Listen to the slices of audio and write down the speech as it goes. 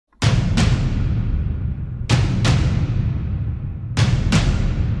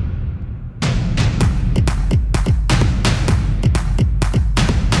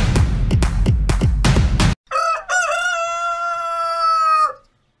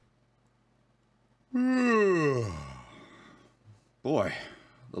Boy,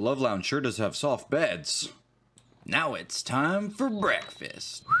 the Love Lounge sure does have soft beds. Now it's time for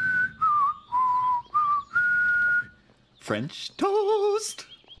breakfast. French toast.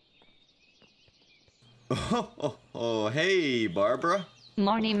 Oh, hey, Barbara.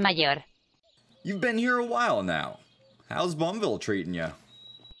 Morning, Mayor. You've been here a while now. How's Bumville treating you?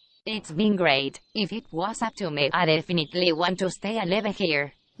 It's been great. If it was up to me, I definitely want to stay alive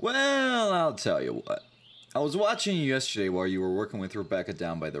here. Well, I'll tell you what. I was watching you yesterday while you were working with Rebecca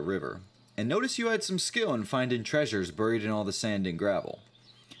down by the river, and noticed you had some skill in finding treasures buried in all the sand and gravel.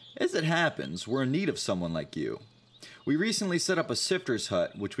 As it happens, we're in need of someone like you. We recently set up a sifter's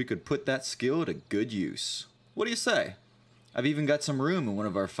hut, which we could put that skill to good use. What do you say? I've even got some room in one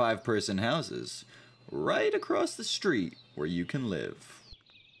of our 5-person houses, right across the street where you can live.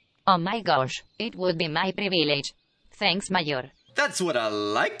 Oh my gosh, it would be my privilege. Thanks, Mayor. That's what I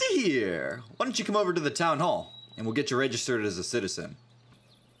like to hear. Why don't you come over to the town hall, and we'll get you registered as a citizen.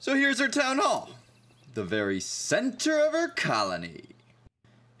 So here's our town hall, the very center of our colony.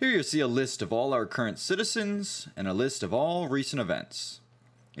 Here you'll see a list of all our current citizens and a list of all recent events.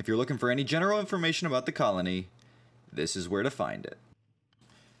 If you're looking for any general information about the colony, this is where to find it.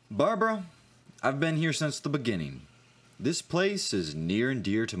 Barbara, I've been here since the beginning. This place is near and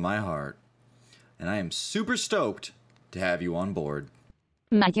dear to my heart, and I am super stoked to have you on board.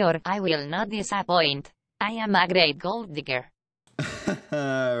 Mayor, I will not disappoint. I am a great gold digger.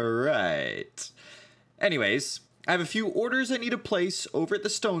 Right. Anyways, I have a few orders I need to place over at the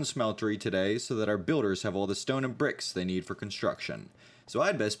stone smeltery today so that our builders have all the stone and bricks they need for construction. So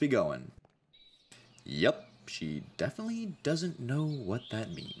I'd best be going. Yep, she definitely doesn't know what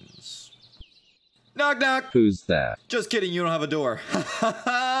that means. Knock knock! Who's there? Just kidding, you don't have a door. Ha ha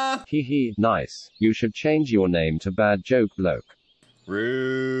ha! Hee hee, nice. You should change your name to Bad Joke Bloke.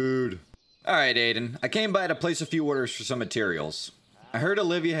 Rude. Alright, Aiden. I came by to place a few orders for some materials. I heard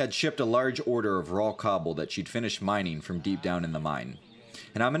Olivia had shipped a large order of raw cobble that she'd finished mining from deep down in the mine.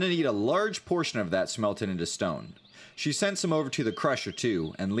 And I'm gonna need a large portion of that smelted into stone. She sent some over to the crusher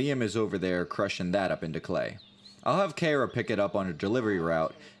too, and Liam is over there crushing that up into clay. I'll have Kara pick it up on a delivery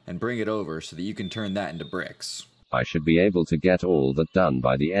route and bring it over so that you can turn that into bricks. I should be able to get all that done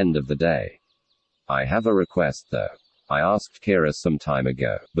by the end of the day. I have a request though. I asked Kira some time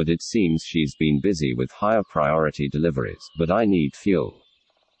ago, but it seems she's been busy with higher priority deliveries, but I need fuel.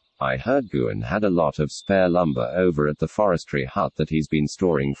 I heard Guan had a lot of spare lumber over at the forestry hut that he's been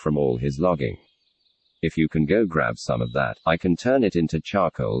storing from all his logging. If you can go grab some of that, I can turn it into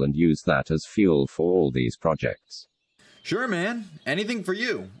charcoal and use that as fuel for all these projects. Sure, man. Anything for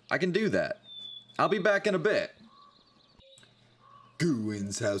you. I can do that. I'll be back in a bit.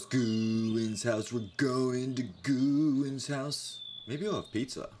 Guan's house, we're going to Guan's house. Maybe he'll have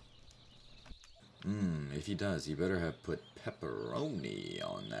pizza. If he does, he better have put pepperoni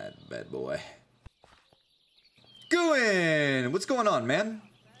on that bad boy. Guan! What's going on, man?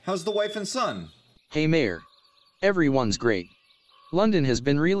 How's the wife and son? Hey Mayor. Everyone's great. London has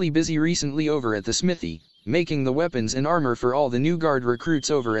been really busy recently over at the smithy, making the weapons and armor for all the new guard recruits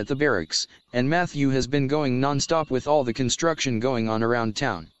over at the barracks, and Matthew has been going non-stop with all the construction going on around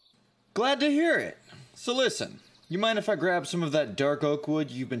town. Glad to hear it. So listen, you mind if I grab some of that dark oak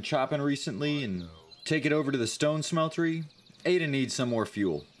wood you've been chopping recently and take it over to the stone smeltery? Ada needs some more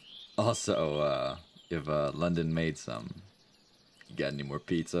fuel. Also, if London made some, you got any more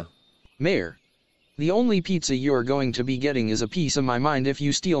pizza? Mayor. The only pizza you're going to be getting is a piece of my mind if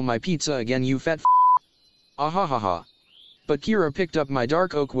you steal my pizza again, you fat f***. Ahahaha. But Kira picked up my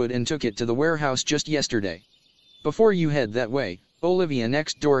dark oak wood and took it to the warehouse just yesterday. Before you head that way, Olivia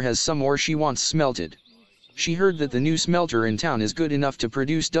next door has some ore she wants smelted. She heard that the new smelter in town is good enough to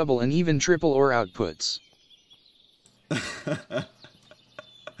produce double and even triple ore outputs.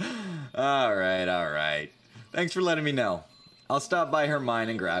 Alright. Thanks for letting me know. I'll stop by her mine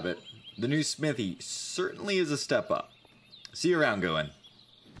and grab it. The new smithy certainly is a step up. See you around, Guan.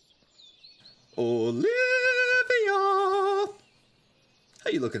 Olivia!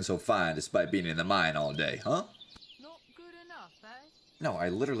 How you looking so fine despite being in the mine all day, huh? Not good enough, eh? No, I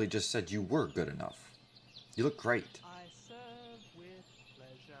literally just said you were good enough. You look great. I serve with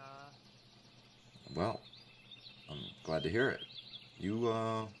pleasure. Well, I'm glad to hear it. You,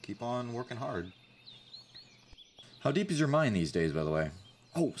 keep on working hard. How deep is your mine these days, by the way?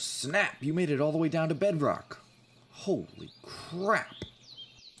 Oh, snap! You made it all the way down to bedrock. Holy crap!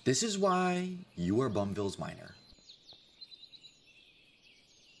 This is why you are Bumville's miner.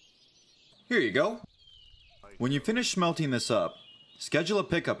 Here you go. When you finish smelting this up, schedule a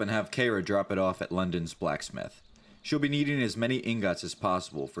pickup and have Kara drop it off at London's blacksmith. She'll be needing as many ingots as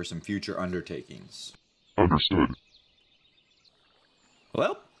possible for some future undertakings. Understood.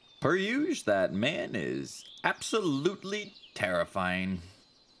 Well, per usual, that man is absolutely terrifying.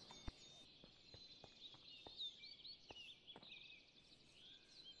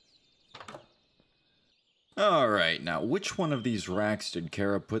 Alright, now which one of these racks did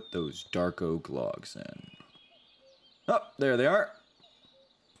Kara put those dark oak logs in? Oh, there they are.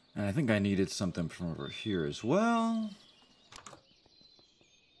 And I think I needed something from over here as well.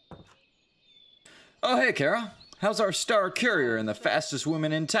 Oh, hey, Kara. How's our star courier and the fastest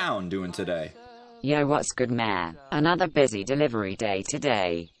woman in town doing today? Yo, what's good, man? Another busy delivery day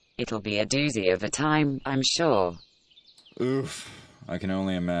today. It'll be a doozy of a time, I'm sure. Oof, I can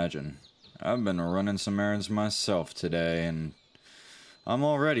only imagine. I've been running some errands myself today, and I'm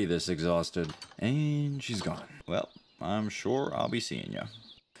already this exhausted. And she's gone. Well, I'm sure I'll be seeing ya.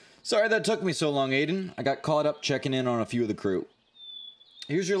 Sorry that took me so long, Aiden. I got caught up checking in on a few of the crew.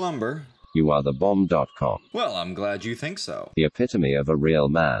 Here's your lumber. You are the bomb.com. Well, I'm glad you think so. The epitome of a real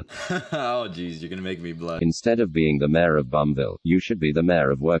man. Oh, geez, you're gonna make me blush. Instead of being the mayor of Bumville, you should be the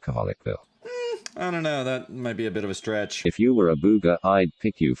mayor of Workaholicville. I don't know, that might be a bit of a stretch. If you were a booger, I'd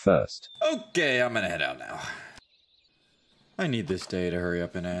pick you first. Okay, I'm gonna head out now. I need this day to hurry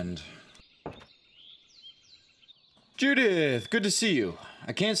up and end. Judith, good to see you.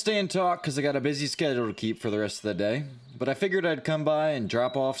 I can't stay and talk because I got a busy schedule to keep for the rest of the day, but I figured I'd come by and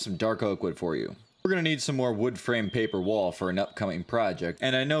drop off some dark oak wood for you. We're gonna need some more wood frame paper wall for an upcoming project,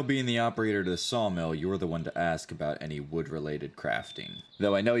 and I know being the operator to the sawmill, you're the one to ask about any wood-related crafting.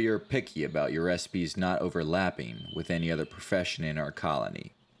 Though I know you're picky about your recipes not overlapping with any other profession in our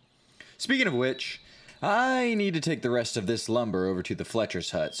colony. Speaking of which, I need to take the rest of this lumber over to the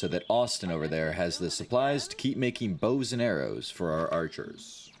Fletcher's hut so that Austin over there has the supplies to keep making bows and arrows for our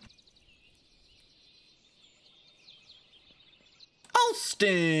archers.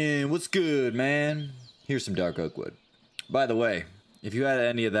 Austin, what's good, man? Here's some dark oak wood. By the way, if you had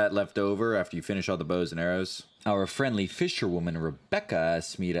any of that left over after you finish all the bows and arrows, our friendly fisherwoman Rebecca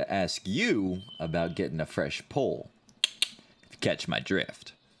asked me to ask you about getting a fresh pole. If you catch my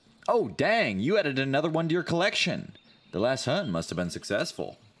drift. Oh, dang, you added another one to your collection. The last hunt must have been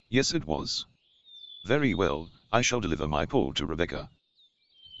successful. Yes, it was. Very well, I shall deliver my pole to Rebecca.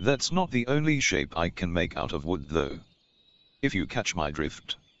 That's not the only shape I can make out of wood, though. If you catch my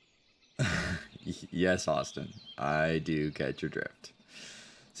drift. Yes, Austin, I do catch your drift.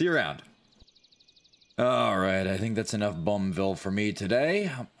 See you around. Alright, I think that's enough Bumville for me today.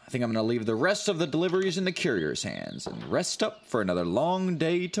 I think I'm going to leave the rest of the deliveries in the courier's hands and rest up for another long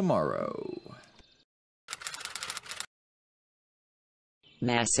day tomorrow.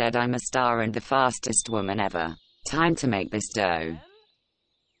 Mayor said I'm a star and the fastest woman ever. Time to make this dough.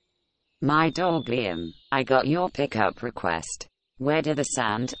 My dog Liam, I got your pickup request. Where do the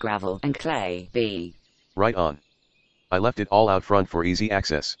sand, gravel, and clay be? Right on. I left it all out front for easy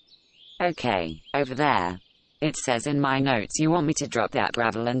access. Okay, over there. It says in my notes you want me to drop that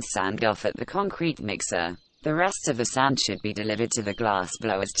gravel and sand off at the concrete mixer. The rest of the sand should be delivered to the glass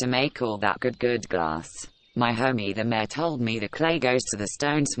blowers to make all that good glass. My homie the mayor told me the clay goes to the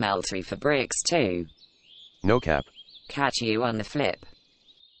stone smeltery for bricks too. No cap. Catch you on the flip.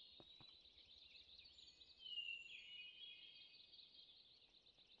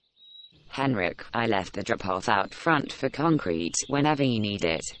 Henrik, I left the drop-off out front for concrete whenever you need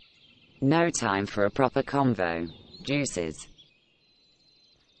it. No time for a proper convo. Juices.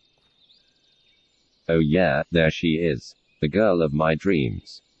 Oh yeah, there she is. The girl of my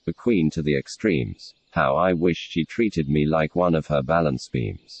dreams. The queen to the extremes. How I wish she treated me like one of her balance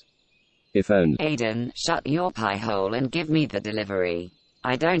beams. If only. Aiden, shut your pie hole and give me the delivery.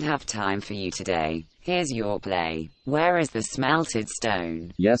 I don't have time for you today. Here's your play. Where is the smelted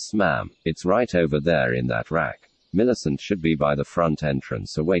stone? Yes, ma'am. It's right over there in that rack. Millicent should be by the front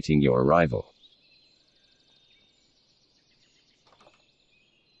entrance awaiting your arrival.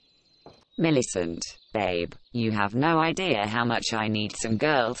 Millicent, babe, you have no idea how much I need some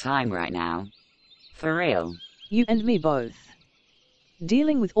girl time right now. For real. You and me both.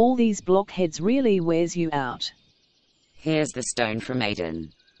 Dealing with all these blockheads really wears you out. Here's the stone from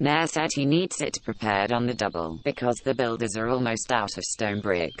Aiden. Nair said he needs it prepared on the double because the builders are almost out of stone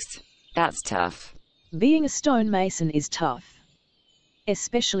bricks. That's tough. Being a stonemason is tough.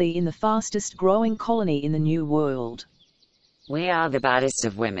 Especially in the fastest growing colony in the New World. We are the baddest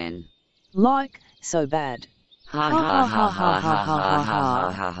of women. Like, so bad. Ha ha ha ha ha ha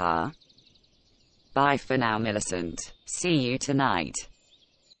ha ha ha. Bye for now, Millicent. See you tonight.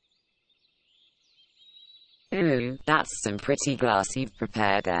 Ooh, that's some pretty glass you've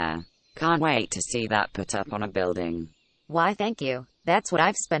prepared there. Can't wait to see that put up on a building. Why, thank you. That's what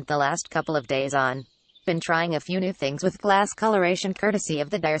I've spent the last couple of days on. Been trying a few new things with glass coloration courtesy of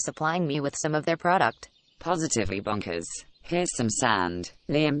the Dyer supplying me with some of their product. Positively bonkers. Here's some sand.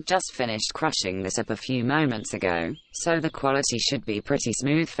 Liam just finished crushing this up a few moments ago, so the quality should be pretty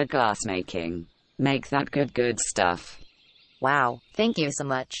smooth for glass making. Make that good stuff. Wow, thank you so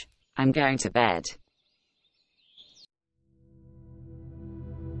much. I'm going to bed.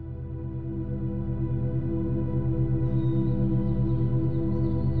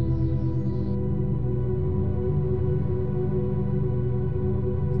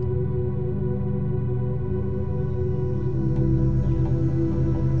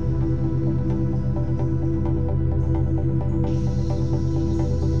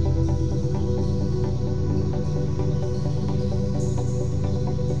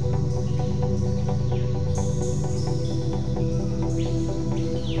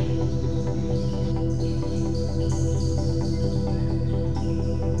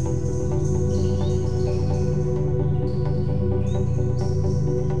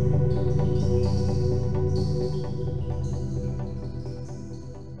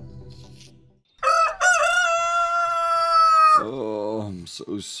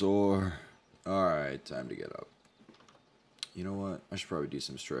 So sore. Alright, time to get up. You know what? I should probably do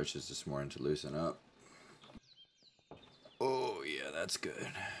some stretches this morning to loosen up. Oh, yeah, that's good.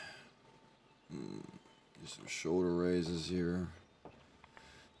 Do some shoulder raises here.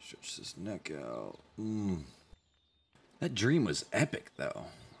 Stretch this neck out. That dream was epic, though.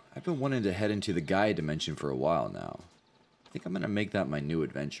 I've been wanting to head into the Gaia dimension for a while now. I think I'm going to make that my new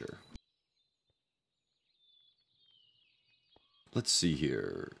adventure. Let's see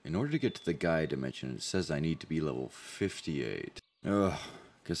here. In order to get to the Gaia dimension, it says I need to be level 58. Ugh,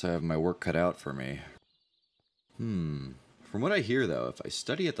 guess I have my work cut out for me. From what I hear though, if I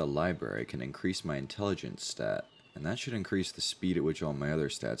study at the library, I can increase my intelligence stat, and that should increase the speed at which all my other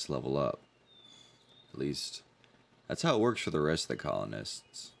stats level up. At least, that's how it works for the rest of the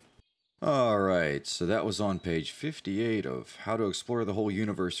colonists. Alright, so that was on page 58 of How to Explore the Whole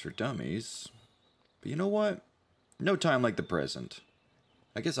Universe for Dummies. But you know what? No time like the present.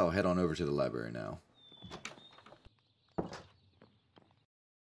 I guess I'll head on over to the library now.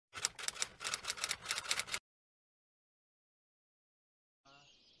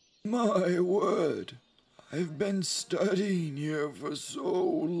 My word. I've been studying here for so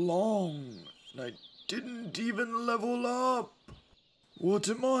long, and I didn't even level up. What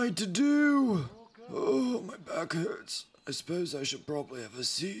am I to do? Oh, my back hurts. I suppose I should probably have a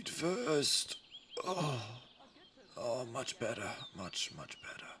seat first. Oh, much better. Much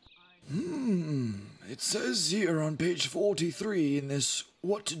better. It says here on page 43 in this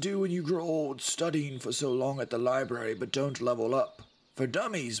What to Do When You Grow Old Studying for So Long at the Library But Don't Level Up for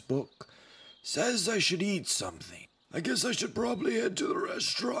Dummies book, says I should eat something. I guess I should probably head to the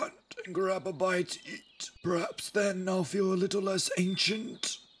restaurant and grab a bite to eat. Perhaps then I'll feel a little less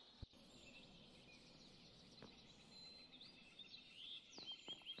ancient.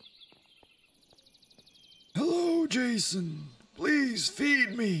 Hello, Jason. Please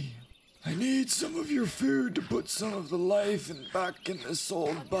feed me. I need some of your food to put some of the life back in this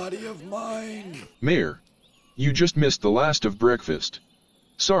old body of mine. Mayor, you just missed the last of breakfast.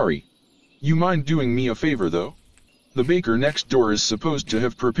 Sorry. You mind doing me a favor though? The baker next door is supposed to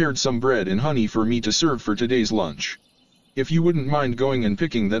have prepared some bread and honey for me to serve for today's lunch. If you wouldn't mind going and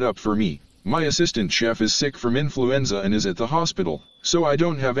picking that up for me. My assistant chef is sick from influenza and is at the hospital, so I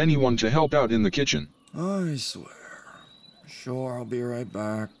don't have anyone to help out in the kitchen. I swear. Sure, I'll be right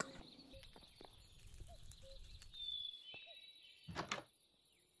back.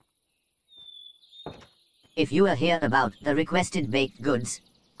 If you are here about the requested baked goods,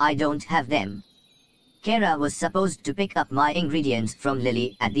 I don't have them. Kara was supposed to pick up my ingredients from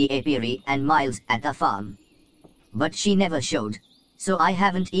Lily at the apiary and Miles at the farm. But she never showed, so I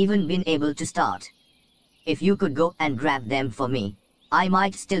haven't even been able to start. If you could go and grab them for me, I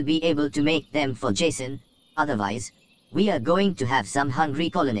might still be able to make them for Jason. Otherwise, we are going to have some hungry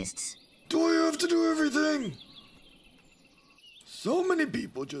colonists. Do I have to do everything? So many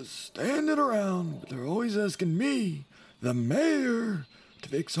people just standing around, but they're always asking me, the mayor, to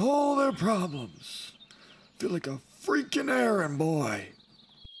fix all their problems. I feel like a freaking errand boy.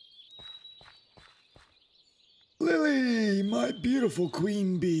 Lily, my beautiful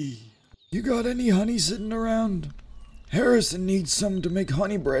queen bee. You got any honey sitting around? Harrison needs some to make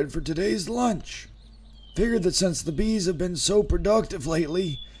honey bread for today's lunch. Figured that since the bees have been so productive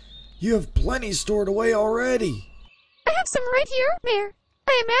lately, you have plenty stored away already. I have some right here, Mayor.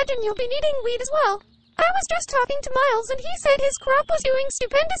 I imagine you'll be needing wheat as well. I was just talking to Miles and he said his crop was doing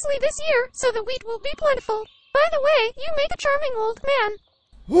stupendously this year, so the wheat will be plentiful. By the way, you make a charming old man.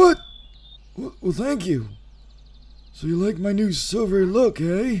 What? Well, thank you. So you like my new silvery look,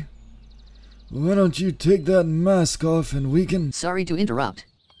 eh? Why don't you take that mask off and we can... Sorry to interrupt.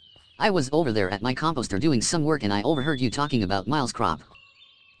 I was over there at my composter doing some work and I overheard you talking about Miles' crop.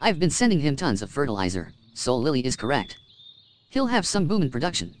 I've been sending him tons of fertilizer, so Lily is correct. He'll have some boom in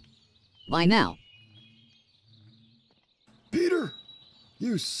production. Bye now. Peter,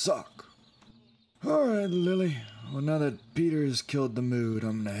 you suck. Alright, Lily. Well, now that Peter has killed the mood,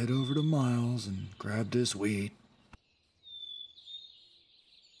 I'm gonna head over to Miles and grab this wheat.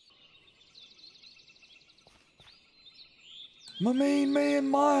 My main man,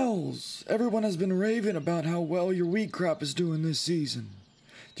 Miles! Everyone has been raving about how well your wheat crop is doing this season.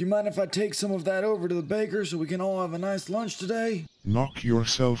 Do you mind if I take some of that over to the baker so we can all have a nice lunch today? Knock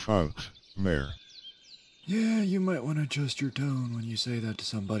yourself out, Mayor. Yeah, you might want to adjust your tone when you say that to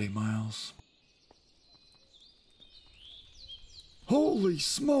somebody, Miles. Holy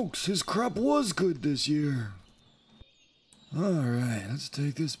smokes, his crop was good this year. Alright, let's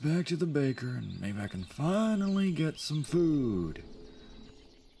take this back to the baker and maybe I can finally get some food.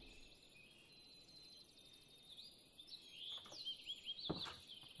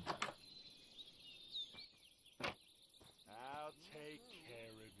 I'll take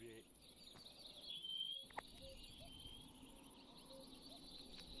care of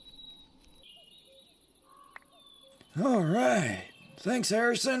it. Alright, thanks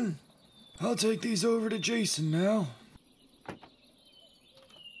Harrison. I'll take these over to Jason now.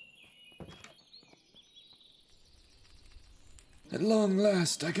 At long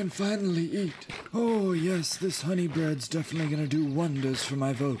last, I can finally eat. Oh yes, this honey bread's definitely gonna do wonders for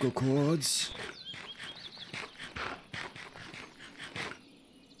my vocal cords.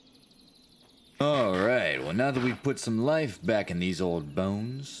 Alright, well now that we've put some life back in these old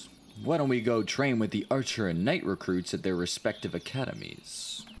bones, why don't we go train with the archer and knight recruits at their respective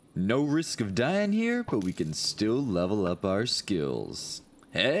academies? No risk of dying here, but we can still level up our skills.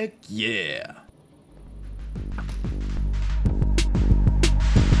 Heck yeah!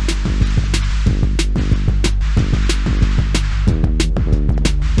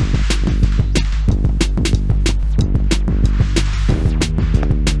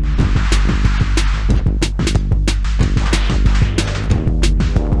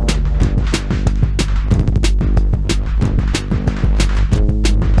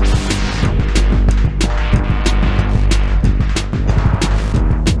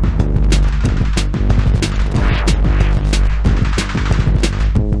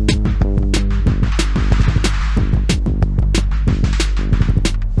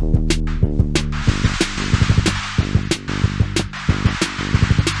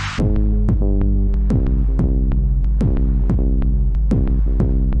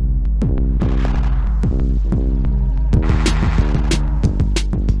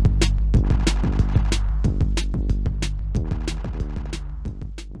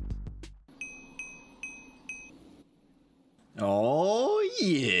 Oh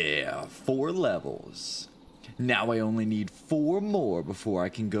yeah, 4 levels. Now I only need 4 more before I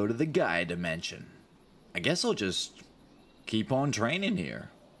can go to the Gaia dimension. I guess I'll just keep on training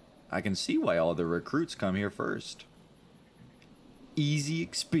here. I can see why all the recruits come here first. Easy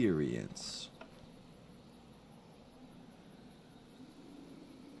experience.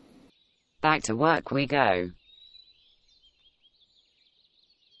 Back to work we go.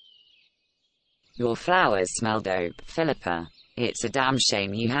 Your flowers smell dope, Philippa. It's a damn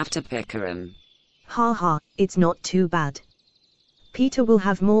shame you have to pick 'em. Ha ha, it's not too bad. Peter will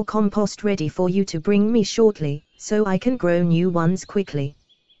have more compost ready for you to bring me shortly, so I can grow new ones quickly.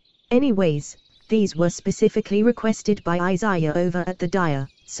 Anyways, these were specifically requested by Isaiah over at the dyer,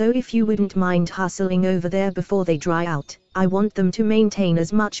 so if you wouldn't mind hustling over there before they dry out, I want them to maintain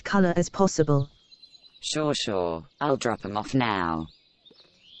as much color as possible. Sure, I'll drop 'em off now.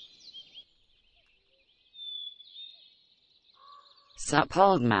 Sup,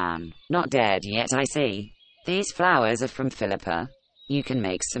 old man? Not dead yet, I see. These flowers are from Philippa. You can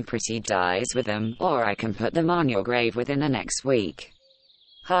make some pretty dyes with them, or I can put them on your grave within the next week.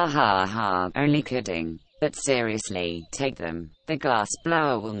 Ha ha ha, only kidding. But seriously, take them. The glass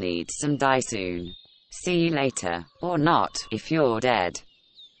blower will need some dye soon. See you later, or not, if you're dead.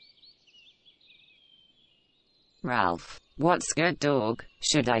 Ralph, what's good, dog?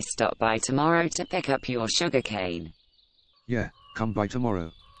 Should I stop by tomorrow to pick up your sugarcane? Yeah, come by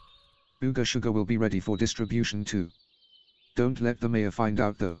tomorrow. Booger sugar will be ready for distribution too. Don't let the mayor find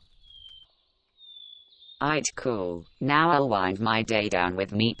out though. Aight, cool. Now I'll wind my day down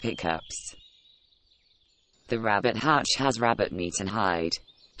with meat pickups. The rabbit hutch has rabbit meat and hide.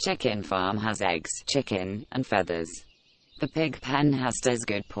 Chicken farm has eggs, chicken, and feathers. The pig pen has those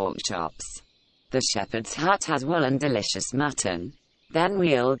good pork chops. The shepherd's hut has wool and delicious mutton. Then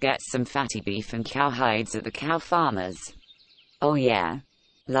we'll get some fatty beef and cow hides at the cow farmer's. Oh yeah.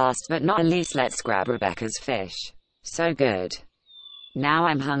 Last but not least, let's grab Rebecca's fish. So good. Now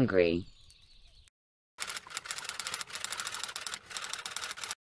I'm hungry.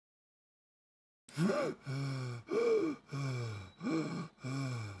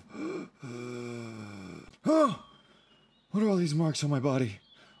 Oh, what are all these marks on my body?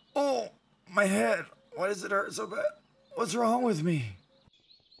 Oh, my head. Why does it hurt so bad? What's wrong with me?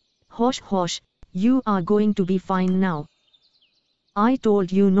 Hush, hush, you are going to be fine now. I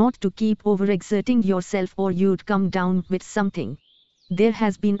told you not to keep overexerting yourself or you'd come down with something. There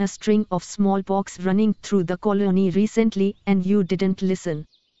has been a string of smallpox running through the colony recently and you didn't listen.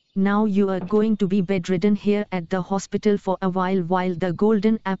 Now you are going to be bedridden here at the hospital for a while the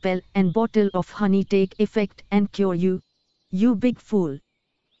golden apple and bottle of honey take effect and cure you. You big fool.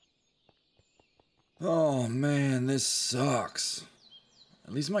 Oh man, this sucks.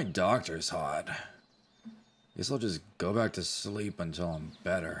 At least my doctor's hot. Guess I'll just go back to sleep until I'm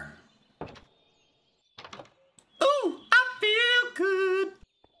better. Ooh, I feel good.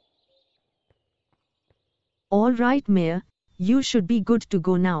 All right, Mayor, you should be good to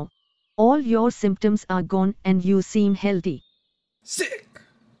go now. All your symptoms are gone and you seem healthy. Sick!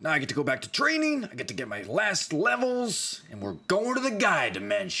 Now I get to go back to training, I get to get my last levels, and we're going to the Gaia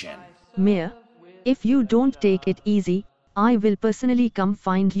dimension. Mayor, if you don't take it easy, I will personally come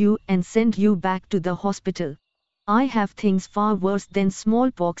find you and send you back to the hospital. I have things far worse than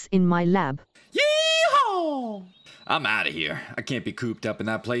smallpox in my lab. Yeehaw! I'm out of here. I can't be cooped up in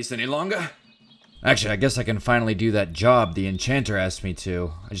that place any longer. Actually, I guess I can finally do that job the enchanter asked me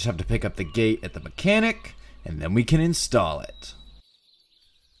to. I just have to pick up the gate at the mechanic, and then we can install it.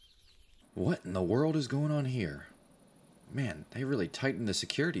 What in the world is going on here? Man, they really tightened the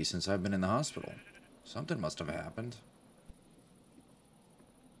security since I've been in the hospital. Something must have happened.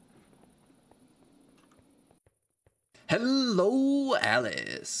 Hello,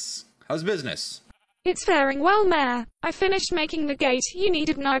 Alice. How's business? It's faring well, Mayor. I finished making the gate you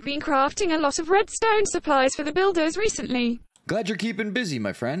needed and I've been crafting a lot of redstone supplies for the builders recently. Glad you're keeping busy,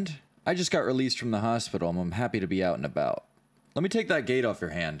 my friend. I just got released from the hospital and I'm happy to be out and about. Let me take that gate off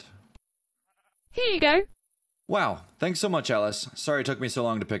your hand. Here you go. Wow, thanks so much, Alice. Sorry it took me so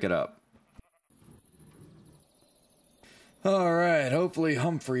long to pick it up. Alright, hopefully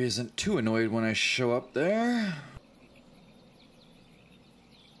Humphrey isn't too annoyed when I show up there.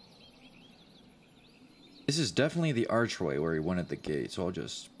 This is definitely the archway where he wanted the gate, so I'll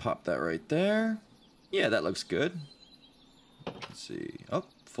just pop that right there. Yeah, that looks good. Let's see. Oh,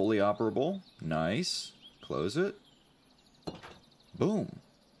 fully operable. Nice. Close it. Boom.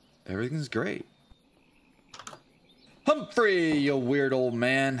 Everything's great. Humphrey, you weird old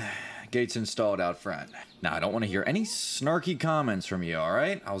man. Gate's installed out front. Now, I don't want to hear any snarky comments from you,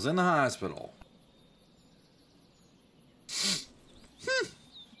 alright? I was in the hospital.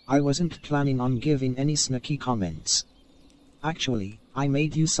 I wasn't planning on giving any snarky comments. Actually, I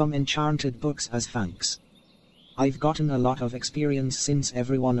made you some enchanted books as thanks. I've gotten a lot of experience since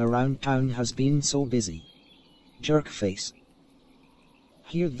everyone around town has been so busy. Jerk face.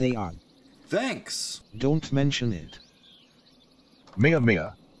 Here they are. Thanks. Don't mention it.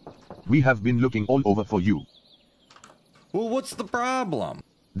 Mayor, we have been looking all over for you. Well, what's the problem?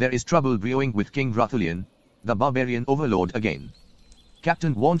 There is trouble brewing with King Rathulian, the barbarian overlord again.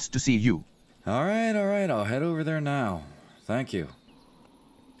 Captain wants to see you. Alright, I'll head over there now. Thank you.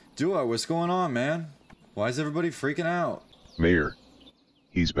 Duo, what's going on, man? Why is everybody freaking out? Mayor.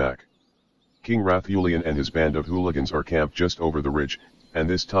 He's back. King Rathulian and his band of hooligans are camped just over the ridge, and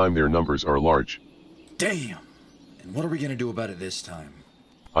this time their numbers are large. Damn! And what are we gonna do about it this time?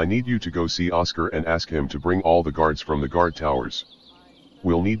 I need you to go see Oscar and ask him to bring all the guards from the guard towers.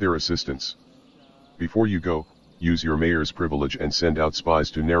 We'll need their assistance. Before you go, use your mayor's privilege and send out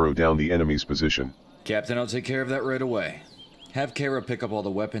spies to narrow down the enemy's position. Captain, I'll take care of that right away. Have Kara pick up all the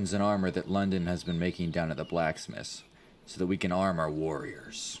weapons and armor that London has been making down at the blacksmiths, so that we can arm our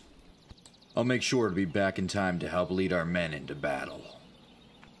warriors. I'll make sure to be back in time to help lead our men into battle.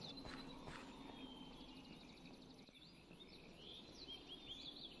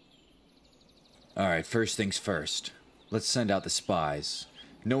 Alright, first things first. Let's send out the spies.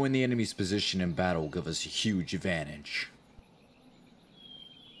 Knowing the enemy's position in battle will give us a huge advantage.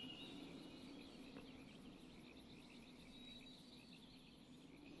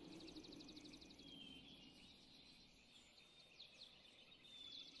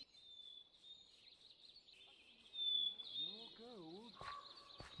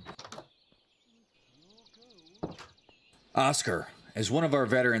 Oscar, as one of our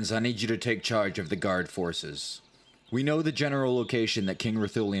veterans, I need you to take charge of the guard forces. We know the general location that King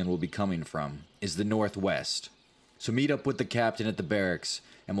Rathulian will be coming from is the northwest. So meet up with the captain at the barracks,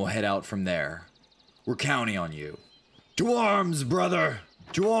 and we'll head out from there. We're counting on you. To arms, brother!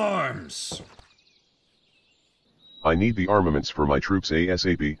 To arms! I need the armaments for my troops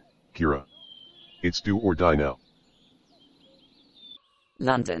ASAP, Kira. It's do or die now.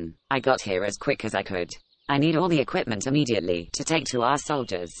 London, I got here as quick as I could. I need all the equipment immediately to take to our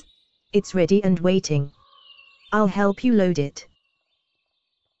soldiers. It's ready and waiting. I'll help you load it.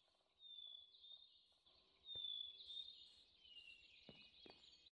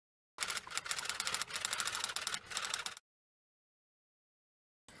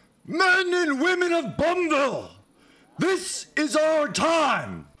 Men and women of Bumville, this is our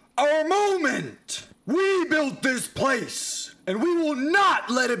time, our moment. We built this place, and we will not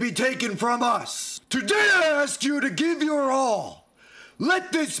let it be taken from us. Today I ask you to give your all.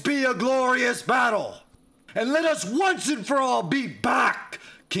 Let this be a glorious battle, and let us once and for all beat back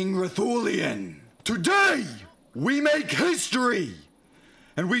King Rathulian. Today we make history,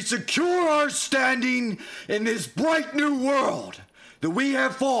 and we secure our standing in this bright new world that we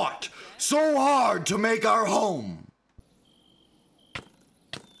have fought so hard to make our home.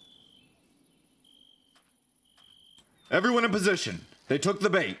 Everyone in position. They took the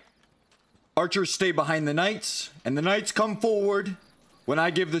bait. Archers stay behind the knights, and the knights come forward when I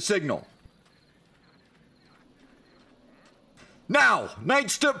give the signal. Now!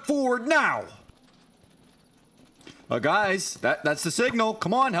 Knights step forward now! Guys, that's the signal.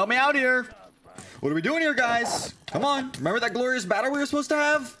 Come on, help me out here. What are we doing here, guys? Come on. Remember that glorious battle we were supposed to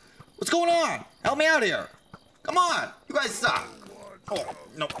have? What's going on? Help me out here. Come on. You guys stop. Oh,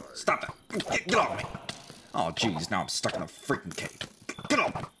 no. Stop that. Get off me. Oh, jeez. Now I'm stuck in a freaking cave. Get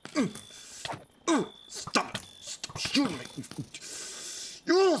off me. Stop it. Stop shooting me.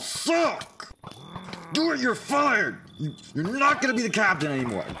 You all suck. Do it, you're fired. You're not going to be the captain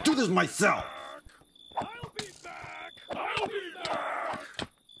anymore. I do this myself.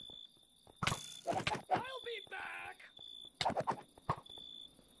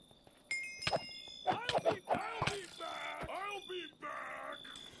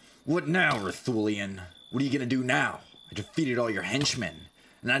 What now, Rathulian? What are you gonna do now? I defeated all your henchmen,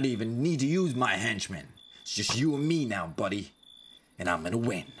 and I didn't even need to use my henchmen. It's just you and me now, buddy. And I'm gonna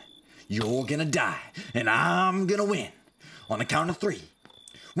win. You're gonna die, and I'm gonna win. On the count of 3.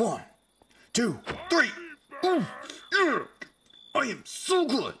 1, 2, 3. I am so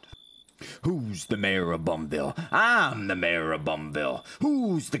good. Who's the mayor of Bumville? I'm the mayor of Bumville.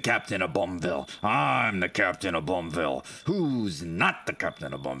 Who's the captain of Bumville? I'm the captain of Bumville. Who's not the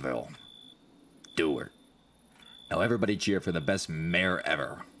captain of Bumville? Doer. Now everybody cheer for the best mayor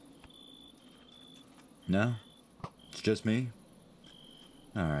ever. No? It's just me?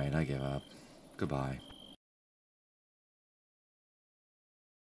 Alright, I give up. Goodbye.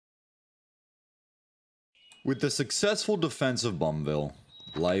 With the successful defense of Bumville,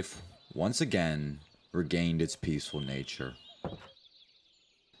 life once again regained its peaceful nature.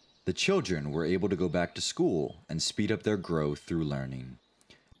 The children were able to go back to school and speed up their growth through learning.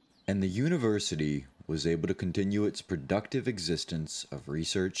 And the university was able to continue its productive existence of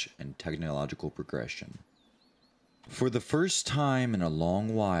research and technological progression. For the first time in a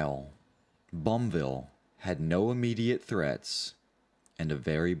long while, Bumville had no immediate threats and a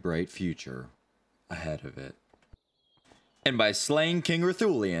very bright future ahead of it. And by slaying King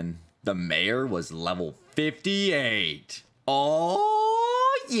Rathulian, the mayor was level 58.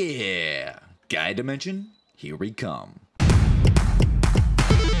 Oh, yeah. Guy Dimension, here we come.